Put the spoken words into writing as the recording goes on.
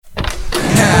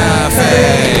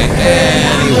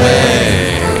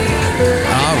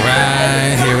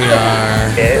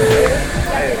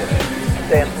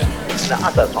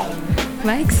的从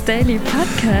Mike's Daily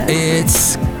Podcast.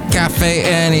 It's Cafe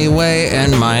Anyway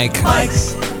and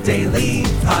Mike's Daily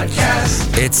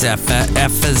Podcast. It's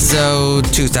episode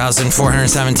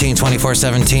 2417,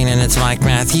 2417, and it's Mike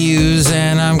Matthews,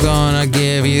 and I'm gonna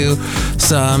give you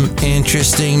some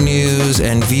interesting news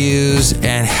and views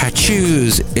and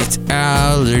choose. It's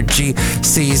allergy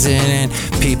season, and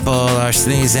people are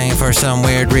sneezing for some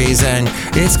weird reason.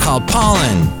 It's called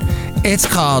pollen. It's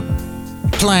called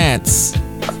plants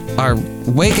are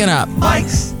waking up.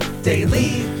 Mike's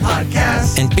Daily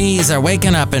Podcast. And bees are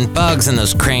waking up, and bugs and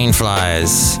those crane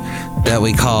flies that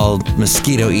we call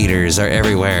mosquito eaters are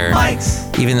everywhere. Mike's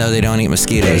Even though they don't eat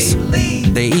mosquitoes. Daily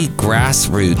They eat grass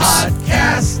roots.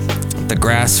 Podcast. The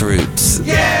grass roots.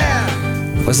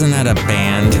 Yeah! Wasn't that a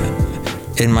band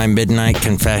in my Midnight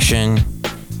Confession?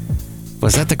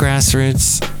 Was that the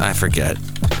Grassroots? I forget.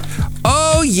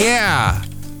 Oh, yeah!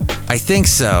 I think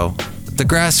so. The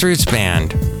Grassroots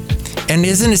band. And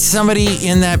isn't it somebody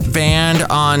in that band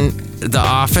on The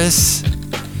Office?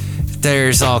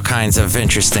 There's all kinds of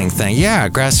interesting things. Yeah,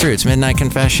 Grassroots, Midnight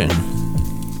Confession.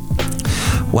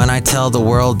 When I Tell the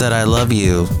World That I Love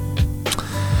You.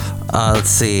 Let's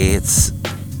see, it's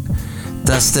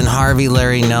Dustin Harvey,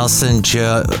 Larry Nelson,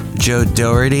 Joe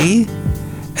Doherty,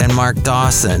 and Mark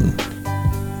Dawson.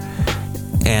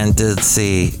 And let's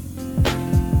see,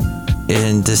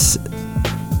 in this,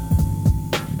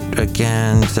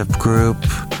 again, the group,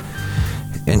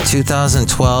 in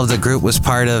 2012, the group was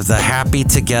part of the Happy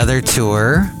Together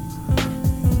tour.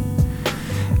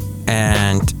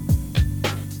 And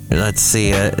let's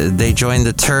see, they joined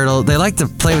the Turtles. They like to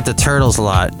play with the Turtles a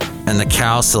lot. And the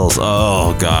Cowsills.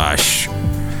 Oh, gosh.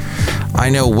 I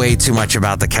know way too much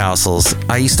about the Cowsills.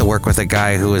 I used to work with a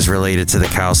guy who was related to the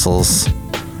Cowsills.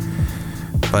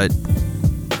 But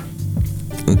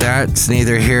that's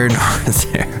neither here nor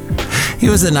there. He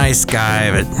was a nice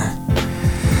guy, but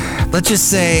let's just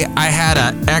say I had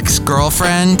an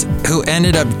ex-girlfriend who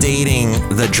ended up dating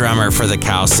the drummer for the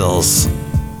Cowsills.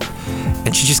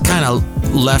 And she just kind of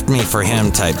left me for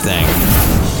him type thing.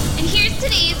 And here's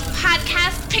today's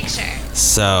podcast picture.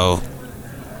 So,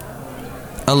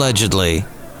 allegedly,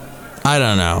 I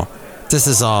don't know. This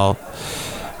is all.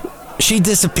 She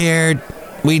disappeared.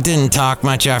 We didn't talk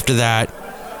much after that.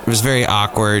 It was very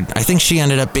awkward. I think she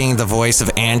ended up being the voice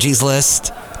of Angie's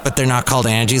List, but they're not called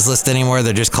Angie's List anymore.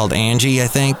 They're just called Angie, I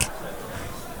think.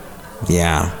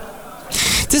 Yeah.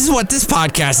 This is what this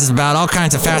podcast is about. All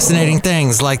kinds of fascinating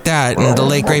things like that. And the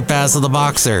late, great Basil the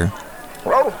Boxer.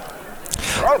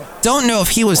 Don't know if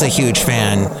he was a huge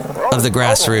fan of the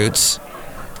Grassroots,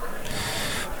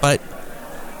 but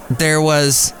there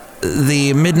was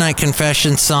the Midnight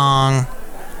Confession song.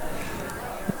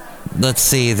 Let's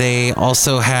see, they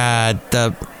also had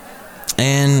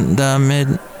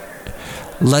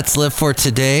Let's Live for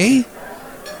Today.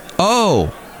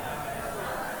 Oh,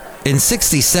 in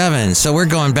 67, so we're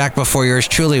going back before yours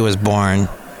truly was born.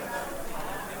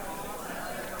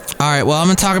 All right, well, I'm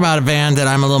going to talk about a band that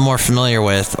I'm a little more familiar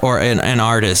with, or an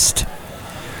artist,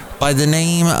 by the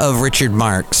name of Richard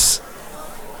Marx.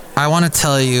 I want to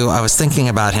tell you, I was thinking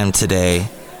about him today.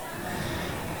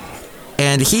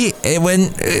 And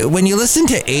when you listen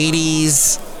to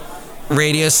 80s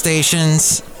radio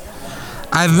stations,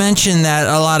 I've mentioned that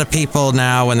a lot of people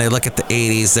now, when they look at the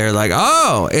 80s, they're like,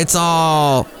 oh, it's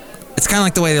kind of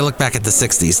like the way they look back at the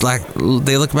 60s. Like,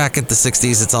 they look back at the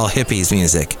 60s, it's all hippies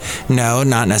music. No,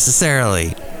 not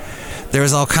necessarily. There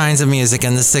was all kinds of music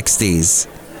in the 60s.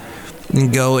 You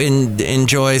can go and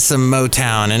enjoy some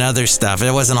Motown and other stuff.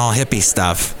 It wasn't all hippie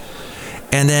stuff.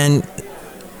 And then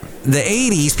the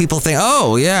 80s, people think,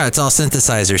 oh, yeah, it's all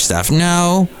synthesizer stuff.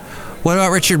 No. What about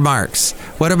Richard Marx?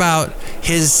 What about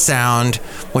his sound,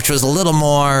 which was a little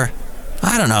more,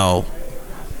 I don't know,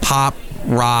 pop,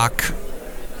 rock?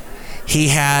 He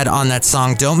had on that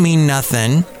song, Don't Mean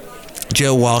Nothing,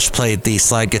 Joe Walsh played the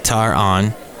slide guitar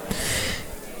on.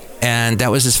 And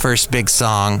that was his first big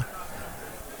song.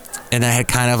 And it had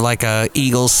kind of like a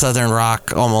Eagles Southern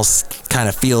rock almost kind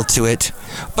of feel to it.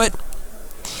 But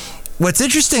what's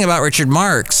interesting about Richard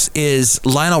Marx is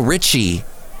Lionel Richie.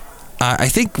 I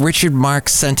think Richard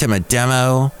Marx sent him a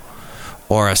demo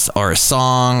or a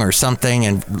song or something.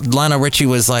 And Lionel Richie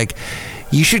was like,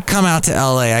 you should come out to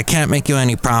LA. I can't make you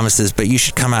any promises, but you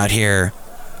should come out here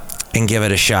and give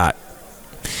it a shot.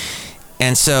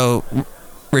 And so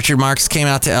Richard Marx came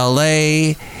out to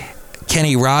LA.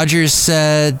 Kenny Rogers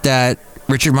said that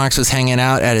Richard Marx was hanging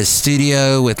out at his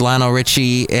studio with Lionel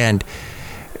Richie and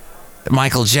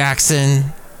Michael Jackson,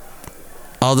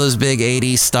 all those big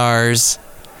 80s stars.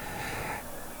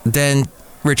 Then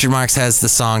Richard Marx has the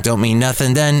song Don't Mean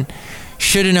Nothing. Then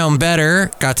Shoulda Known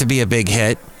Better got to be a big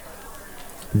hit.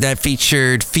 That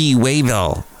featured Fee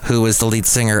Waybill, who was the lead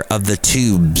singer of The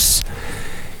Tubes.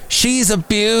 She's a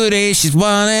beauty, she's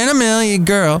one in a million,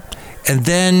 girl. And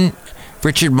then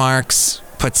Richard Marx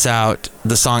puts out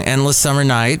the song Endless Summer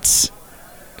Nights.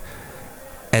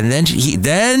 And then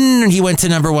he went to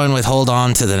number one with Hold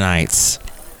On to the Nights.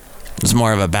 It was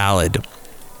more of a ballad.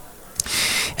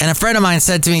 And a friend of mine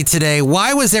said to me today,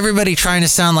 why was everybody trying to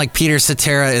sound like Peter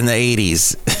Cetera in the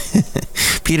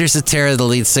 80s? Peter Cetera, the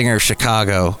lead singer of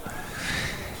Chicago,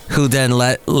 who then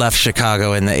left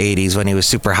Chicago in the 80s when he was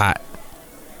super hot.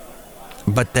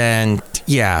 But then,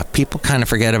 yeah, people kind of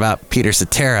forget about Peter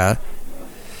Cetera.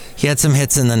 He had some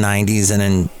hits in the 90s and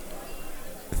then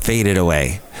faded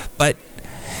away. But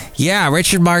yeah,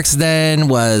 Richard Marx then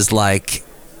was like,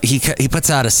 he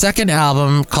puts out a second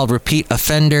album called Repeat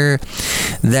Offender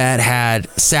that had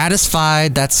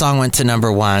Satisfied. That song went to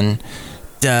number one.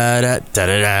 I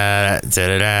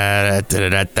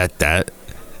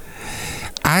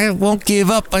won't give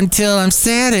up until I'm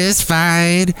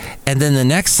satisfied. And then the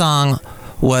next song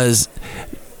was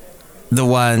the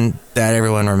one that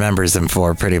everyone remembers him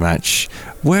for, pretty much.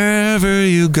 Wherever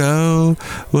you go,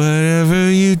 whatever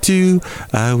you do,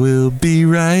 I will be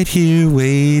right here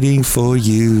waiting for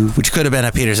you. Which could have been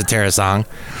a Peter Cetera song.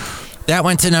 That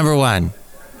went to number one.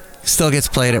 Still gets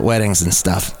played at weddings and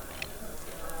stuff.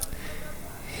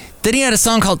 Then he had a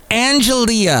song called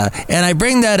Angelia. And I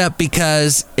bring that up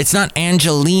because it's not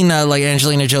Angelina like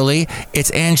Angelina Jolie.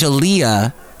 It's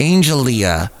Angelia.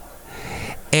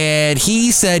 And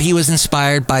he said he was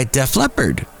inspired by Def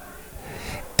Leppard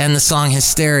and the song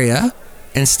Hysteria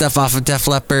and stuff off of Def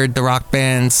Leppard, the rock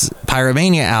band's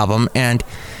Pyromania album. And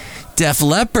Def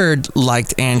Leppard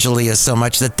liked Angelia so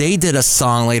much that they did a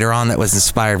song later on that was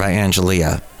inspired by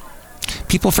Angelia.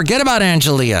 People forget about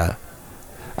Angelia.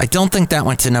 I don't think that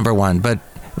went to number one, but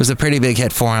it was a pretty big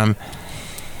hit for him.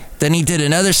 Then he did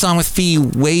another song with Fee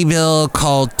Waybill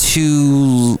called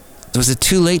Was it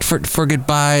Too Late for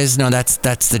Goodbyes? No, that's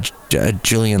the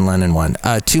Julian Lennon one.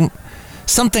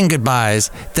 Something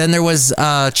Goodbyes. Then there was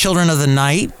Children of the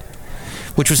Night,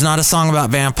 which was not a song about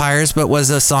vampires, but was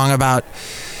a song about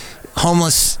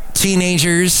homeless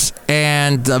teenagers,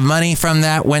 and the money from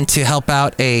that went to help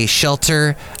out a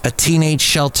teenage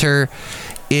shelter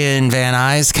in Van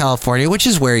Nuys, California, which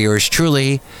is where yours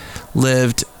truly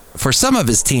lived for some of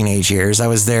his teenage years. I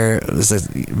was there as a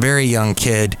very young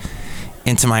kid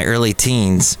into my early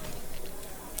teens.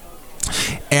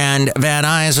 And Van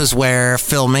Nuys was where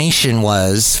Filmation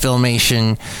was.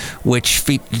 Filmation, which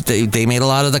they made a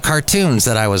lot of the cartoons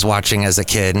that I was watching as a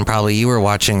kid, and probably you were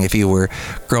watching if you were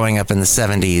growing up in the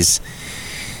 70s.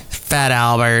 Fat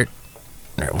Albert.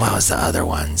 What was the other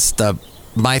ones?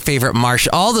 My Favorite Martian.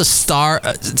 All the Star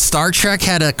Trek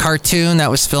had a cartoon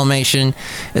that was Filmation.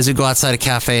 As we go outside a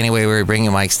cafe anyway, we were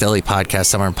bringing Mike's Daily Podcast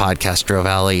somewhere in Podcastro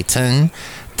Valley,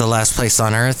 the last place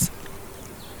on earth.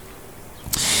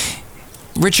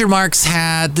 Richard Marx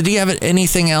did he have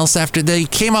anything else after that? He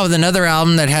came out with another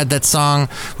album that had that song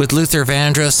with Luther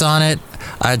Vandross on it.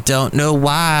 I don't know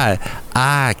why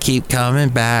I keep coming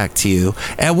back to you.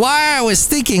 And why I was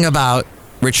thinking about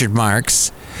Richard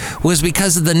Marx was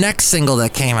because of the next single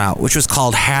that came out, which was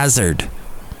called Hazard.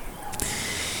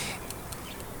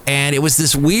 And it was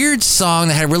this weird song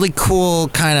that had a really cool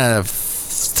kind of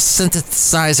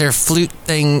synthesizer flute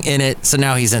thing in it. So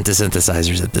now he's into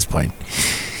synthesizers at this point.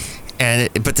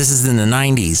 But this is in the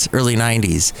 90s, early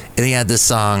 90s. And he had this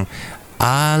song,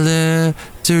 I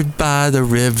lived by the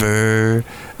river.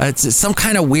 It's some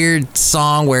kind of weird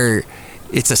song where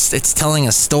it's telling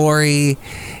a story,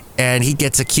 and he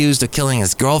gets accused of killing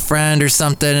his girlfriend or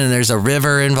something, and there's a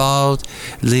river involved.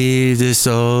 Leave this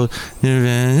old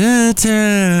Nevada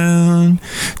town.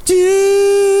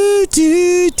 Do,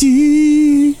 do,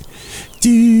 do,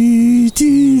 do, do,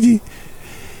 do.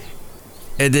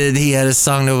 And then he had a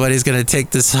song, Nobody's Gonna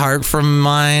Take This Heart From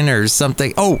Mine, or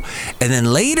something. Oh, and then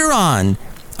later on,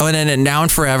 and then in Now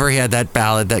and Forever, he had that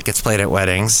ballad that gets played at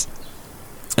weddings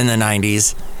in the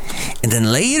 90s. And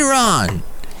then later on,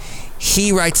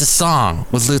 he writes a song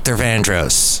with Luther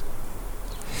Vandross.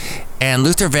 And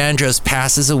Luther Vandross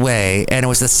passes away, and it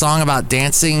was a song about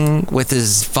dancing with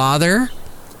his father.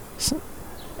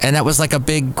 And that was like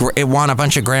it won a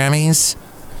bunch of Grammys.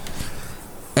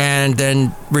 And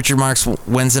then Richard Marx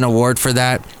wins an award for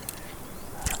that.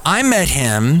 I met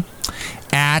him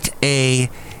at a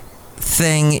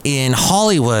thing in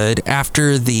Hollywood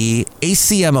after the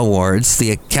ACM Awards,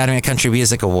 the Academy of Country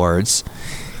Music Awards.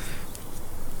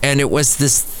 And it was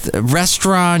this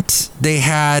restaurant they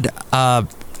had,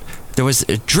 there was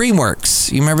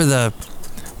DreamWorks. You remember the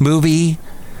movie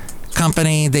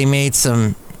company. They made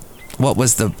some, what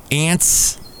was the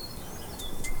Ants?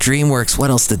 DreamWorks. What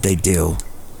else did they do?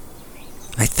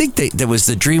 I think there was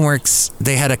the DreamWorks.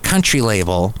 They had a country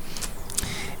label,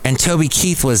 and Toby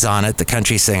Keith was on it, the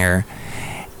country singer.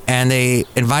 And they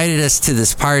invited us to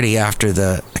this party after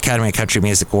the Academy of Country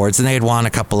Music Awards, and they had won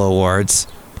a couple of awards.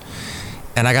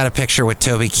 And I got a picture with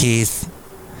Toby Keith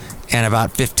and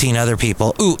about 15 other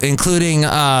people, including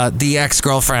the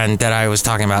ex-girlfriend that I was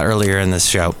talking about earlier in this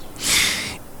show.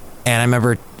 And I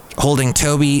remember holding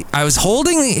Toby. I was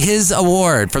holding his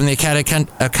award from the Academy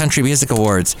of Country Music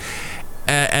Awards.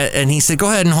 And he said, go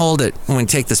ahead and hold it when we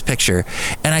take this picture.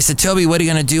 And I said, Toby, what are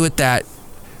you going to do with that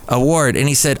award? And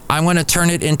he said, I'm going to turn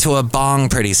it into a bong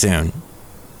pretty soon.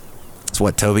 That's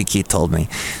what Toby Keith told me.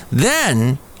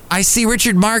 Then I see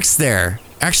Richard Marx there.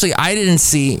 Actually, I didn't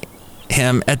see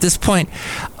him at this point.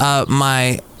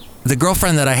 The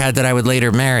girlfriend that I had that I would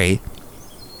later marry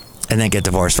and then get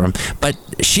divorced from, but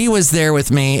she was there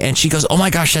with me, and she goes, oh my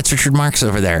gosh, that's Richard Marx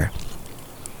over there.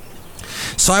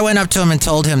 So I went up to him and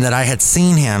told him that I had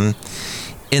seen him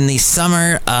in the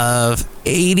summer of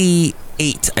 88,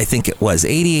 I think it was,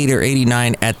 88 or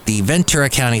 89, at the Ventura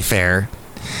County Fair.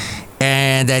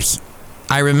 And that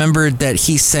I remembered that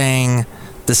he sang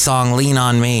the song Lean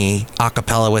on Me a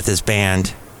cappella with his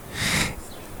band.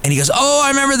 And he goes, oh, I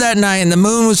remember that night, and the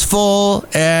moon was full,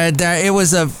 and it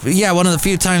was one of the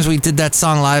few times we did that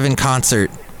song live in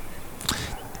concert.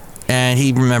 And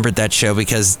he remembered that show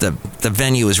because the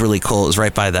venue was really cool. It was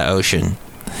right by the ocean.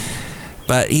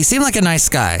 But he seemed like a nice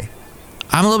guy.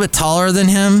 I'm a little bit taller than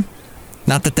him.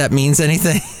 Not that that means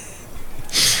anything.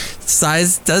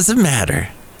 Size doesn't matter.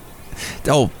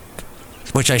 Oh,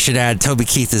 which I should add, Toby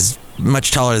Keith is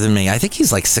much taller than me. I think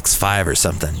he's like 6'5" or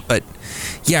something. But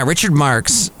yeah, Richard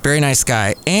Marx, very nice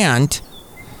guy. And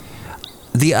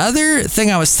the other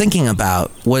thing I was thinking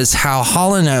about was how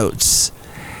Hall & Oates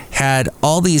had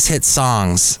all these hit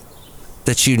songs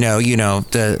that you know,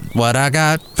 the What I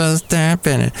Got Was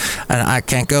Stamping It, and I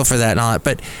Can't Go For That and all that.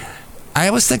 But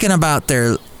I was thinking about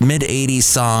their mid-'80s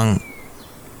song,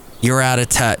 You're Out of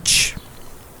Touch.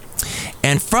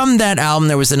 And from that album,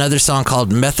 there was another song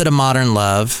called Method of Modern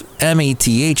Love,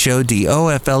 Methodoflove,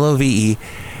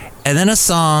 and then a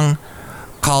song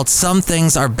called Some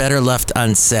Things Are Better Left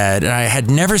Unsaid. And I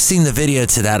had never seen the video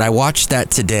to that. I watched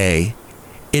that today.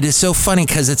 It is so funny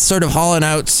because it's sort of Hall &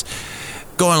 Oates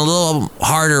going a little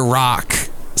harder rock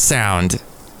sound.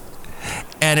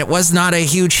 And it was not a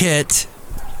huge hit,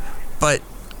 but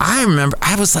I remember,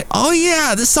 I was like, oh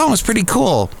yeah, this song was pretty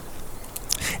cool.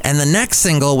 And the next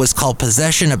single was called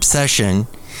Possession Obsession.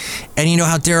 And you know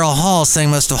how Daryl Hall sang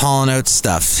most of Hall & Oates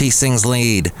stuff. He sings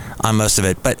lead on most of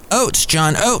it. But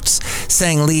John Oates,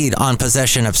 sang lead on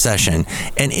Possession Obsession.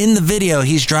 And in the video,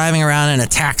 he's driving around in a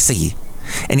taxi.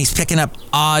 And he's picking up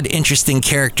odd, interesting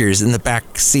characters in the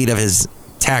back seat of his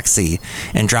taxi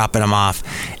and dropping them off.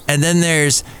 And then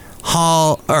there's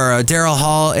Daryl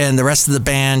Hall and the rest of the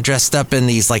band dressed up in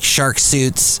these like shark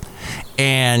suits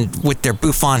and with their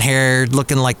bouffant hair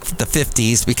looking like the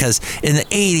 50s, because in the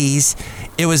 80s,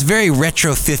 it was very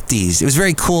retro 50s. It was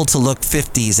very cool to look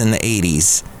 50s in the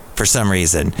 80s for some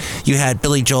reason. You had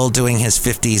Billy Joel doing his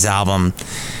 50s album,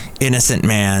 Innocent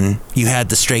Man. You had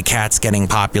the Stray Cats getting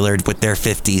popular with their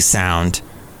 50s sound.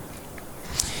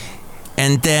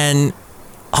 And then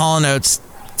Hall & Oates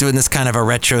doing this kind of a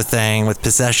retro thing with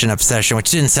Possession Obsession,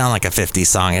 which didn't sound like a 50s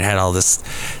song. It had all this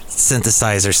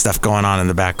synthesizer stuff going on in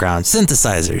the background.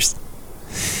 Synthesizers.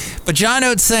 But John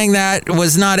Oates saying that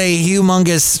was not a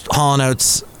humongous Hall &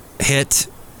 Oates hit.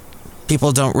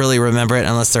 People don't really remember it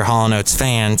unless they're Hall & Oates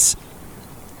fans.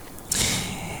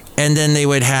 And then they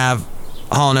would have,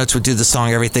 Hall & Oates would do the song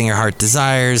Everything Your Heart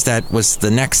Desires. That was the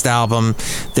next album.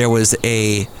 There was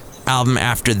a album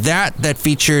after that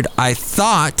featured, I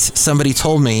thought, somebody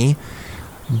told me,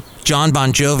 John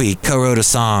Bon Jovi co-wrote a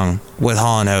song with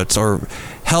Hall & Oates, or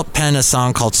helped pen a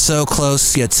song called So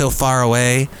Close Yet So Far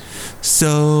Away.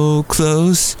 So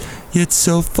close yet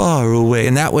so far away.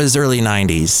 And that was early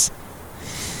 90s.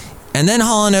 And then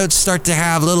Hall & Oates start to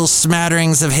have little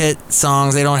smatterings of hit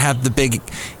songs. They don't have the big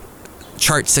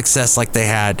chart success like they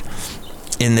had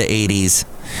in the 80s.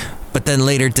 But then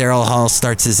later, Daryl Hall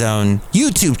starts his own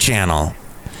YouTube channel.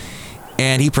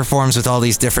 And he performs with all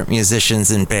these different musicians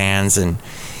and bands. And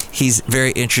he's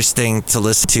very interesting to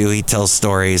listen to. He tells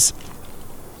stories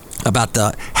about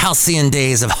the halcyon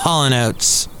days of Hall &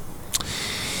 Oates.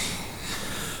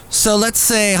 So let's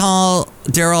say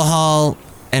Daryl Hall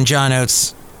and John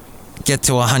Oates get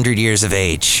to 100 years of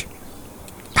age.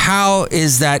 How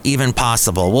is that even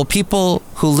possible? Well, people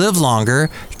who live longer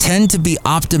tend to be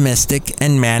optimistic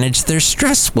and manage their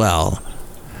stress well.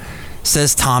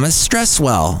 says Thomas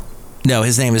Stresswell. No,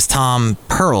 his name is Tom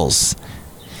Pearls.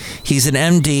 He's an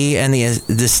MD and the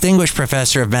Distinguished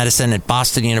Professor of Medicine at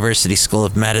Boston University School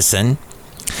of Medicine.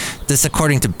 This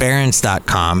according to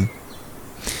Barron's.com.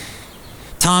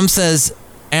 Tom says,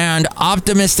 and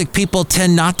optimistic people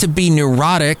tend not to be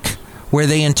neurotic, where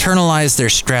they internalize their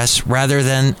stress rather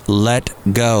than let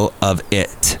go of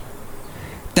it.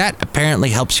 That apparently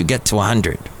helps you get to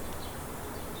 100.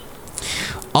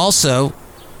 Also,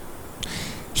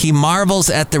 he marvels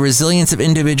at the resilience of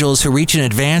individuals who reach an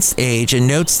advanced age and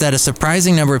notes that a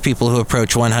surprising number of people who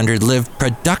approach 100 live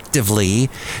productively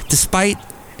despite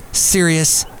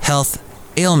serious health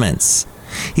ailments.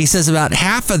 He says about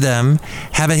half of them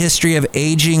have a history of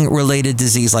aging-related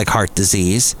disease like heart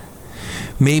disease.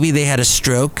 Maybe they had a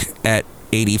stroke at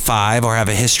 85 or have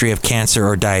a history of cancer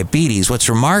or diabetes. What's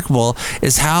remarkable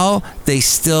is how they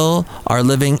still are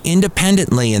living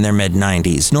independently in their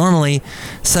mid-90s. Normally,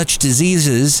 such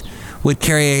diseases would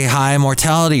carry a high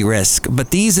mortality risk,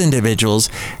 but these individuals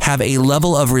have a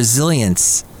level of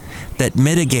resilience that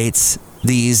mitigates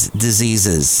these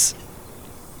diseases.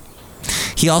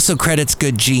 He also credits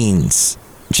good genes.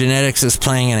 Genetics is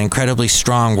playing an incredibly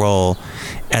strong role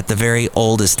at the very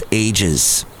oldest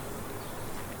ages.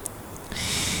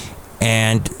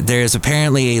 And there's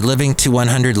apparently a living to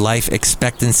 100 life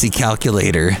expectancy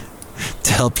calculator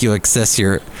to help you assess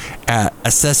your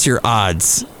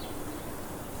odds.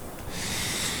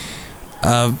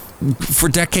 For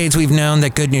decades, we've known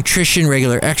that good nutrition,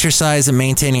 regular exercise, and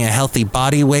maintaining a healthy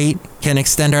body weight can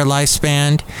extend our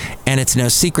lifespan. And it's no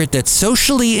secret that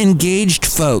socially engaged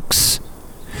folks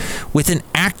with an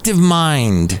active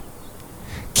mind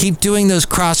keep doing those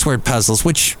crossword puzzles,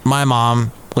 which my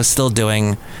mom was still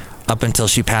doing up until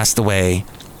she passed away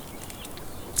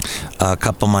a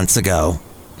couple months ago.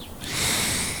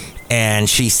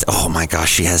 And oh my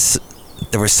gosh,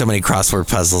 there were so many crossword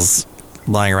puzzles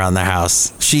lying around the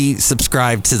house. She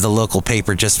subscribed to the local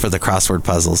paper just for the crossword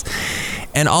puzzles.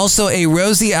 And also, a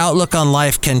rosy outlook on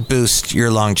life can boost your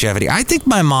longevity. I think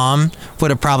my mom would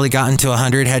have probably gotten to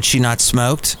 100 had she not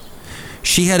smoked.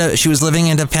 She was living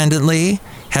independently,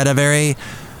 had a very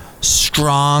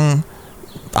strong,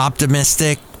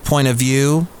 optimistic point of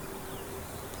view.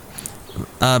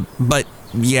 But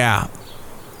yeah,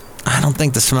 I don't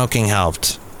think the smoking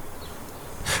helped.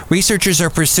 Researchers are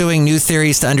pursuing new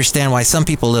theories to understand why some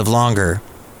people live longer.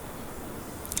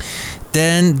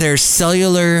 Then there's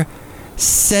cellular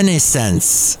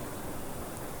senescence.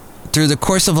 Through the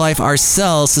course of life, our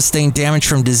cells sustain damage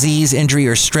from disease, injury,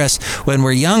 or stress. When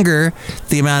we're younger,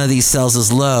 the amount of these cells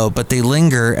is low, but they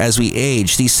linger as we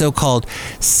age. These so-called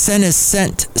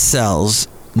senescent cells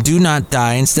do not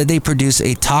die. Instead, they produce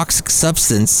a toxic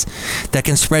substance that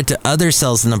can spread to other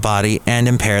cells in the body and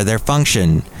impair their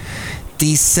function.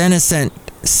 These senescent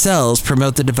cells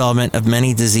promote the development of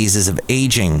many diseases of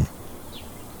aging.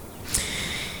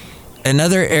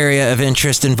 Another area of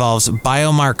interest involves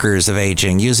biomarkers of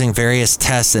aging. Using various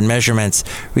tests and measurements,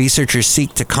 researchers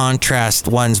seek to contrast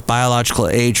one's biological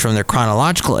age from their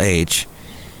chronological age.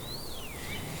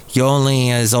 You're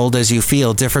only as old as you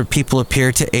feel. Different people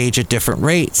appear to age at different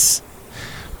rates,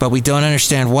 but we don't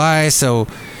understand why. So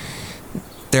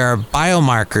there are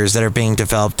biomarkers that are being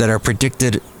developed that are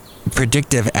predictive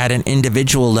at an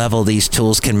individual level. These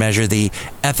tools can measure the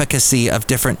efficacy of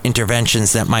different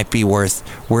interventions that might be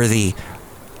worthy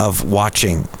of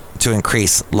watching to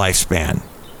increase lifespan.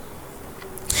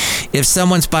 If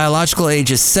someone's biological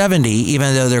age is 70,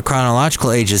 even though their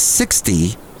chronological age is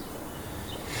 60,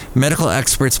 medical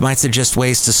experts might suggest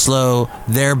ways to slow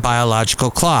their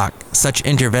biological clock. Such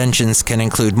interventions can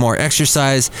include more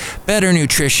exercise, better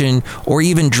nutrition, or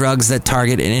even drugs that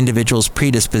target an individual's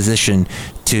predisposition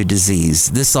to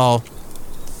disease. This all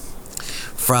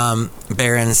from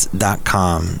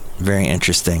Barron's.com. Very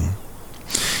interesting.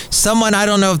 I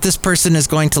don't know if this person is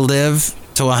going to live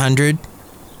to 100.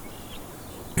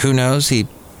 Who knows? He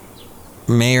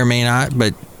may or may not,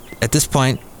 but at this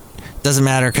point, doesn't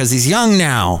matter because he's young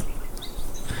now.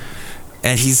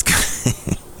 And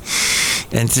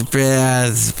and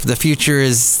the future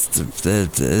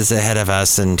is ahead of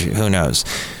us, and who knows.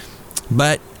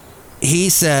 But he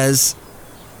says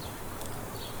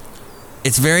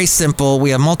it's very simple.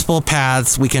 We have multiple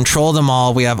paths. We control them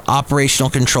all. We have operational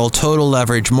control, total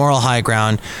leverage, moral high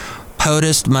ground.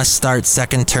 POTUS must start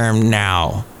second term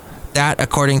now. That,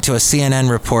 according to a CNN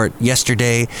report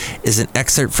yesterday, is an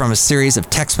excerpt from a series of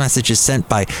text messages sent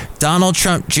by Donald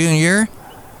Trump Jr.,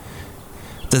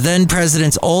 the then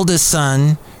president's oldest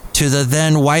son, to the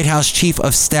then White House Chief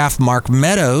of Staff Mark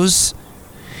Meadows,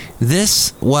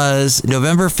 This was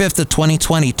November 5th of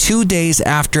 2020, 2 days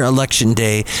after Election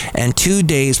Day and 2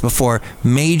 days before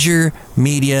major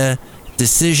media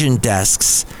decision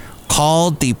desks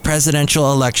called the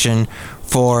presidential election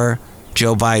for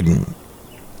Joe Biden.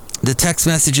 The text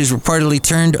messages reportedly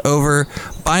turned over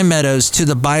by Meadows to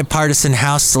the bipartisan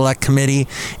House Select Committee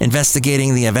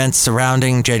investigating the events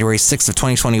surrounding January 6th of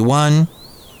 2021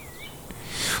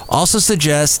 also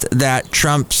suggest that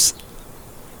Trump's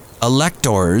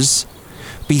electors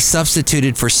be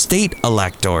substituted for state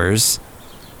electors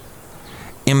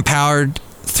empowered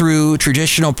through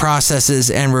traditional processes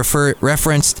and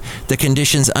referenced the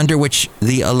conditions under which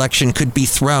the election could be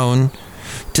thrown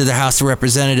to the House of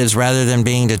Representatives rather than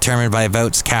being determined by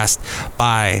votes cast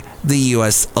by the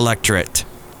U.S. electorate.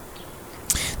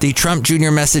 The Trump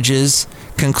Jr. messages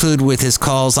conclude with his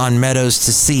calls on Meadows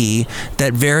to see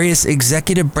that various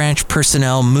executive branch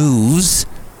personnel moves,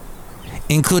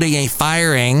 including a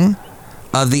firing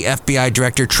of the FBI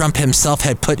director Trump himself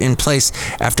had put in place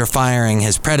after firing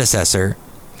his predecessor,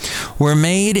 were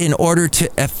made in order to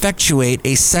effectuate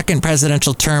a second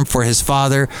presidential term for his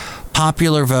father,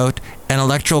 popular vote and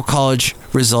electoral college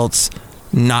results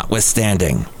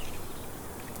notwithstanding.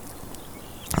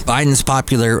 Biden's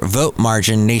popular vote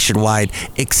margin nationwide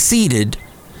exceeded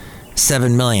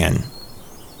 7 million.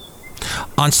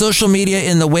 On social media,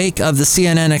 in the wake of the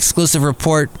CNN exclusive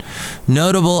report,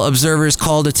 notable observers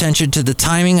called attention to the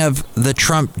timing of the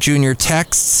Trump Jr.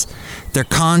 texts, their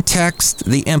context,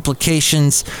 the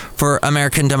implications for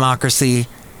American democracy,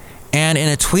 and in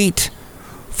a tweet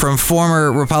from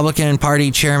former Republican Party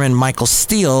Chairman Michael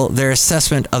Steele, their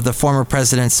assessment of the former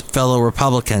president's fellow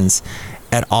Republicans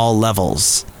at all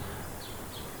levels.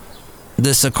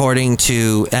 This according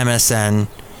to MSN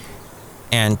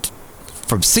and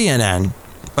from CNN,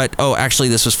 but actually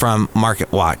this was from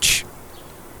Market Watch.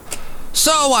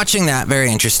 So watching that,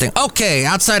 very interesting. Okay,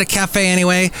 outside a cafe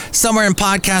anyway, somewhere in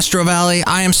Podcastro Valley.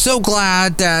 I am so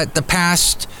glad that the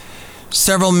past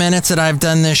several minutes that I've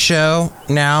done this show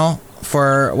now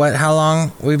for how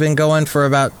long? We've been going for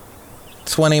about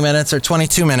 20 minutes or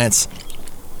 22 minutes.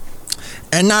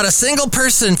 And not a single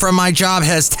person from my job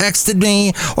has texted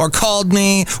me or called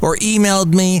me or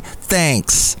emailed me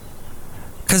thanks.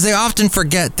 Because they often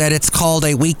forget that it's called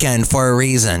a weekend for a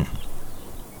reason.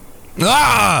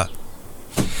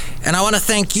 And I want to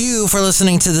thank you for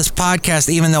listening to this podcast,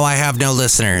 even though I have no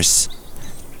listeners.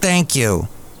 Thank you.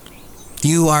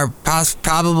 You are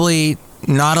probably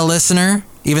not a listener,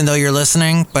 even though you're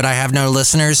listening, but I have no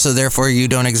listeners, so therefore you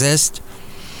don't exist.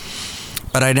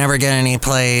 But I never get any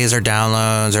plays or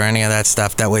downloads or any of that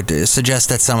stuff that would suggest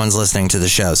that someone's listening to the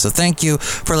show. So thank you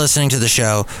for listening to the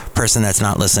show, person that's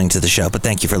not listening to the show, but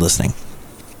thank you for listening.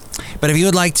 But if you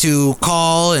would like to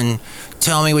call and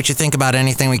tell me what you think about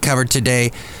anything we covered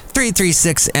today,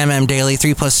 336MM Daily,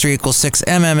 3 plus 3 equals 6.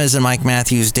 MM as in Mike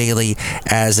Matthews Daily,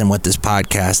 as in what this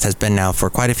podcast has been now for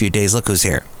quite a few days. Look who's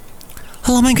here.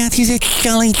 Hello, Mike Matthews. It's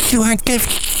Shelly Stewart, gift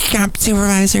shop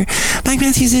supervisor. Mike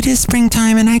Matthews, it is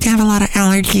springtime, and I have a lot of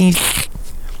allergies.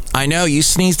 I know, you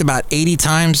sneezed about 80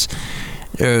 times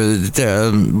before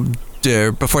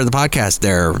the podcast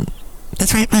there.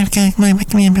 That's right, Mike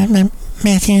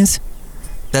Matthews.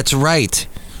 That's right.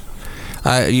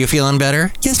 You feeling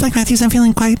better? Yes, Mike Matthews, I'm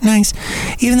feeling quite nice.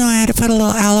 Even though I had to put a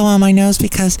little aloe on my nose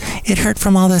because it hurt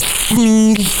from all the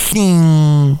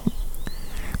sneezing.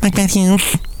 Mike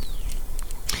Matthews.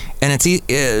 And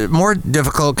it's more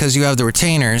difficult because you have the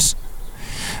retainers.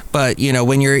 But,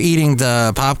 when you're eating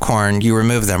the popcorn, you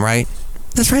remove them, right?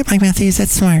 That's right, Mike Matthews.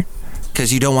 That's smart.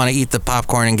 Because you don't want to eat the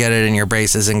popcorn and get it in your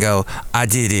braces and go, I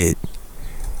did it.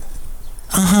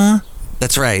 Uh-huh.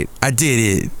 That's right. I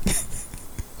did it.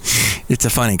 It's a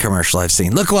funny commercial I've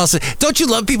seen. Look who else. Don't you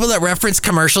love people that reference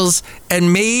commercials?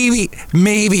 And maybe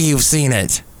you've seen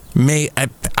it.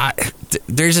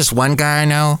 There's this one guy I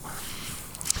know.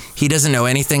 He doesn't know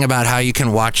anything about how you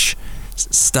can watch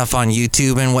stuff on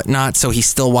YouTube and whatnot, so he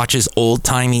still watches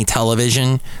old-timey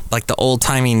television, like the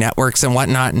old-timey networks and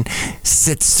whatnot, and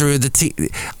sits through the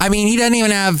he doesn't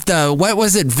even have the, what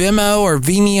was it, Vimeo or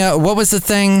Vimeo? What was the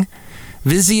thing?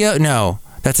 Vizio? No,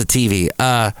 that's a TV.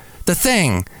 The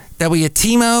thing that we had,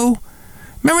 Timo.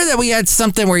 Remember that we had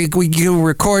something where you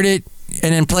record it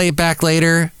and then play it back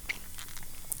later?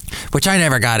 Which I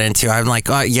never got into. I'm like,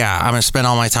 I'm going to spend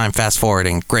all my time fast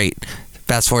forwarding. Great.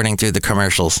 Fast forwarding through the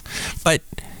commercials. But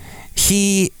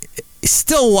he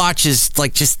still watches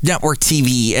like just network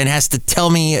TV and has to tell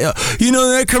me,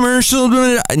 that commercial?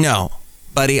 No,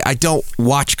 buddy, I don't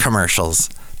watch commercials.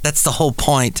 That's the whole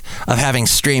point of having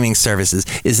streaming services,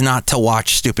 is not to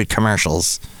watch stupid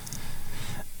commercials.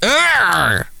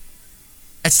 Urgh!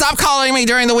 And stop calling me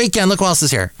during the weekend. Look who else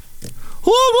is here.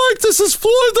 Hello, Mike. This is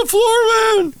Floyd the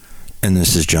Floor Man. And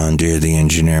this is John Deere, the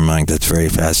engineer, Mike. That's very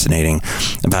fascinating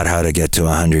about how to get to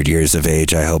 100 years of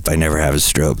age. I hope I never have a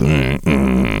stroke.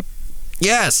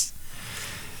 Yes.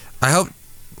 I hope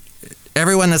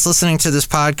everyone that's listening to this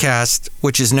podcast,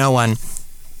 which is no one,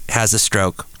 has a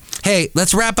stroke. Hey,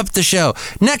 let's wrap up the show.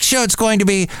 Next show, it's going to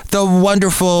be the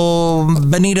wonderful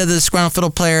Benita the Disgruntled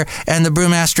Fiddle Player and the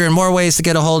Brewmaster, and more ways to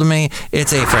get a hold of me.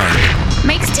 It's A-Frame.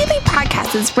 Mike's Daily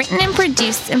Podcast is written and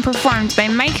produced and performed by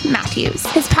Mike Matthews.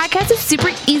 His podcast is super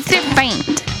easy to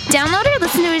find. Download or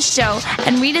listen to his show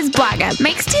and read his blog at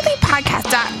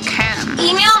mikesdailypodcast.com.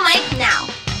 Email Mike now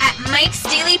at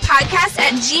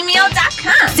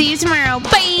mikesdailypodcast@gmail.com. See you tomorrow.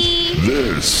 Bye.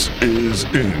 This is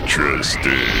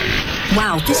interesting.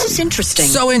 Wow, this is interesting.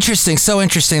 So interesting.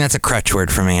 That's a crutch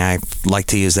word for me. I like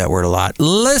to use that word a lot.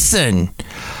 Listen,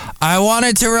 I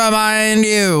wanted to remind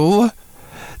you,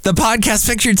 the podcast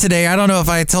picture today, I don't know if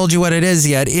I told you what it is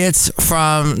yet. It's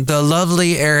from the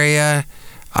lovely area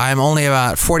I'm only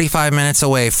about 45 minutes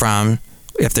away from,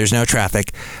 if there's no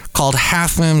traffic, called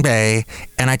Half Moon Bay.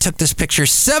 And I took this picture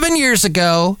 7 years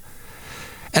ago.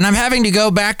 And I'm having to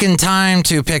go back in time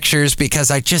to pictures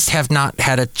because I just have not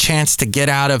had a chance to get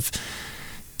out of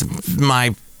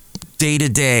my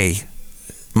day-to-day.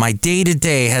 My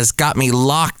day-to-day has got me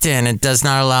locked in and does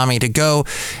not allow me to go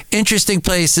interesting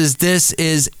places. This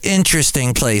is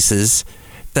interesting places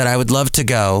that I would love to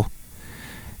go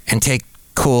and take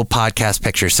cool podcast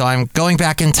pictures. So I'm going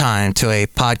back in time to a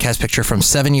podcast picture from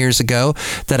 7 years ago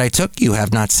that I took. You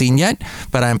have not seen yet,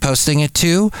 but I'm posting it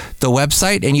to the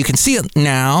website, and you can see it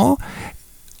now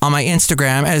on my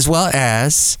Instagram, as well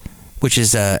as, which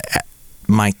is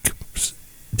Mike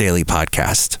Daily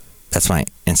Podcast. That's my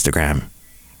Instagram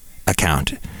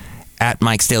account, at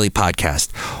Mike's Daily Podcast.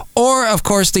 Or, of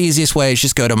course, the easiest way is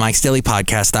just go to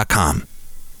mikesdailypodcast.com.